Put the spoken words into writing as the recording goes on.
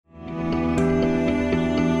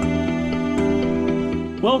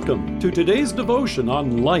Welcome to today's devotion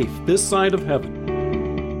on life this side of heaven.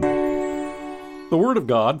 The Word of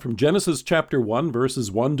God from Genesis chapter 1,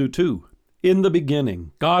 verses 1 to 2. In the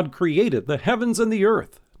beginning, God created the heavens and the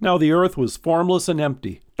earth. Now the earth was formless and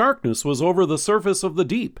empty. Darkness was over the surface of the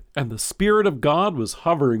deep, and the Spirit of God was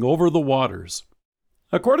hovering over the waters.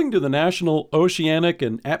 According to the National Oceanic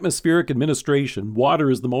and Atmospheric Administration,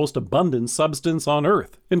 water is the most abundant substance on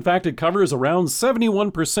Earth. In fact, it covers around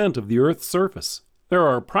 71% of the Earth's surface. There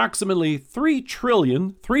are approximately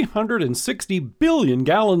 3,360,000,000,000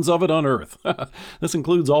 gallons of it on Earth. This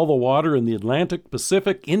includes all the water in the Atlantic,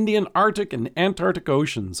 Pacific, Indian, Arctic, and Antarctic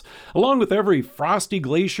oceans, along with every frosty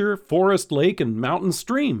glacier, forest, lake, and mountain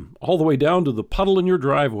stream, all the way down to the puddle in your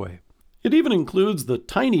driveway. It even includes the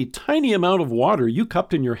tiny amount of water you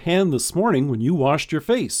cupped in your hand this morning when you washed your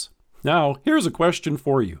face. Now, here's a question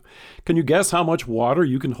for you. Can you guess how much water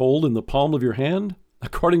you can hold in the palm of your hand?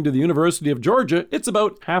 According to the University of Georgia, it's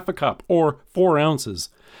about half a cup, or 4 ounces.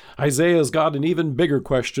 Isaiah's got an even bigger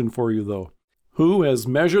question for you, though. Who has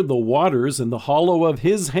measured the waters in the hollow of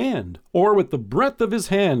his hand, or with the breadth of his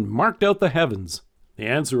hand marked out the heavens? The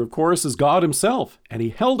answer, of course, is God himself, and he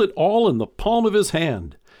held it all in the palm of his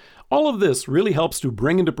hand. All of this really helps to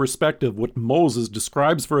bring into perspective what Moses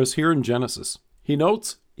describes for us here in Genesis. He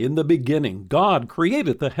notes, "In the beginning, God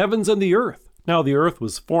created the heavens and the earth. Now the earth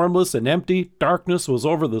was formless and empty, darkness was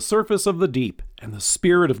over the surface of the deep, and the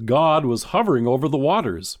Spirit of God was hovering over the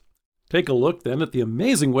waters." Take a look then at the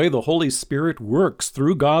amazing way the Holy Spirit works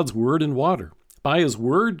through God's Word and water. By his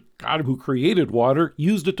Word, God who created water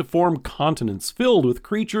used it to form continents filled with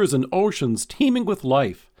creatures and oceans teeming with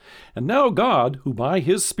life. And now God, who by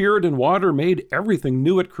his Spirit and water made everything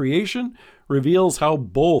new at creation, reveals how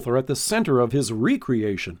both are at the center of his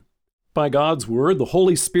recreation. By God's Word, the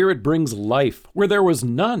Holy Spirit brings life where there was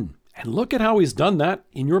none. And look at how he's done that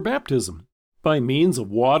in your baptism. By means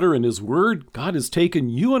of water and his Word, God has taken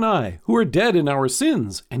you and I, who are dead in our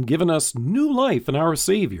sins, and given us new life in our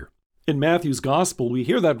Savior. In Matthew's Gospel, we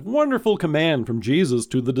hear that wonderful command from Jesus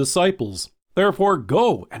to the disciples. "Therefore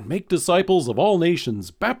go and make disciples of all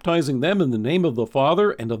nations, baptizing them in the name of the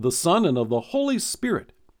Father and of the Son and of the Holy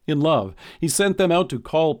Spirit." In love, he sent them out to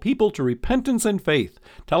call people to repentance and faith,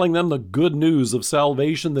 telling them the good news of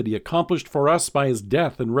salvation that he accomplished for us by his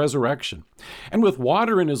death and resurrection. And with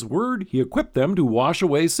water in his word, he equipped them to wash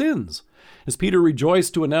away sins. As Peter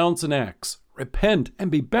rejoiced to announce in Acts, "Repent and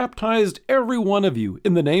be baptized every one of you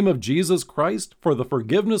in the name of Jesus Christ for the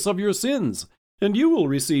forgiveness of your sins, and you will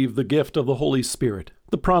receive the gift of the Holy Spirit.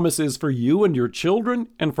 The promise is for you and your children,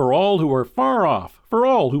 and for all who are far off, for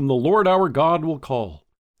all whom the Lord our God will call."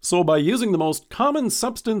 So by using the most common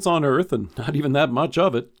substance on earth, and not even that much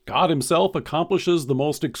of it, God himself accomplishes the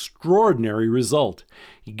most extraordinary result.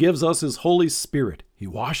 He gives us his Holy Spirit. He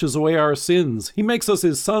washes away our sins. He makes us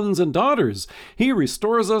his sons and daughters. He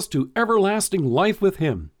restores us to everlasting life with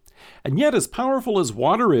him. And yet, as powerful as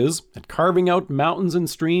water is, at carving out mountains and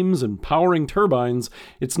streams and powering turbines,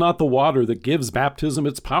 it's not the water that gives baptism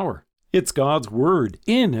its power. It's God's Word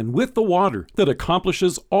in and with the water that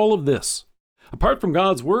accomplishes all of this. Apart from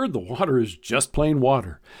God's Word, the water is just plain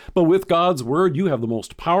water. But with God's Word, you have the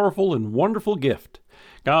most powerful and wonderful gift.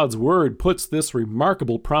 God's Word puts this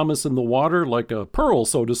remarkable promise in the water like a pearl,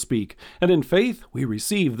 so to speak, and in faith, we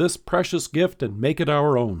receive this precious gift and make it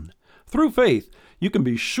our own. Through faith, you can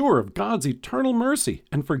be sure of God's eternal mercy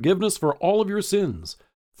and forgiveness for all of your sins.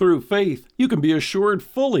 Through faith, you can be assured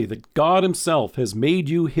fully that God himself has made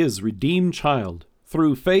you his redeemed child.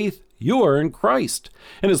 Through faith, you are in Christ.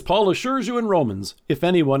 And as Paul assures you in Romans, if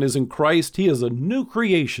anyone is in Christ, he is a new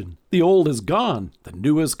creation. The old is gone, the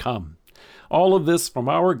new has come. All of this from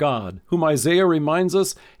our God, whom Isaiah reminds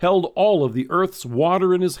us held all of the earth's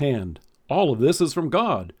water in his hand. All of this is from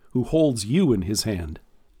God, who holds you in his hand.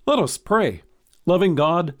 Let us pray. Loving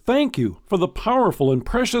God, thank you for the powerful and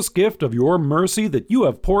precious gift of your mercy that you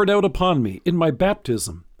have poured out upon me in my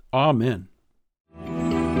baptism. Amen.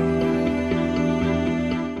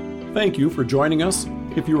 Thank you for joining us.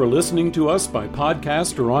 If you are listening to us by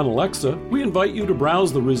podcast or on Alexa, we invite you to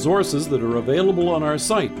browse the resources that are available on our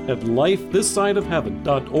site at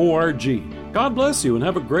lifethissideofheaven.org. God bless you and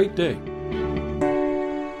have a great day.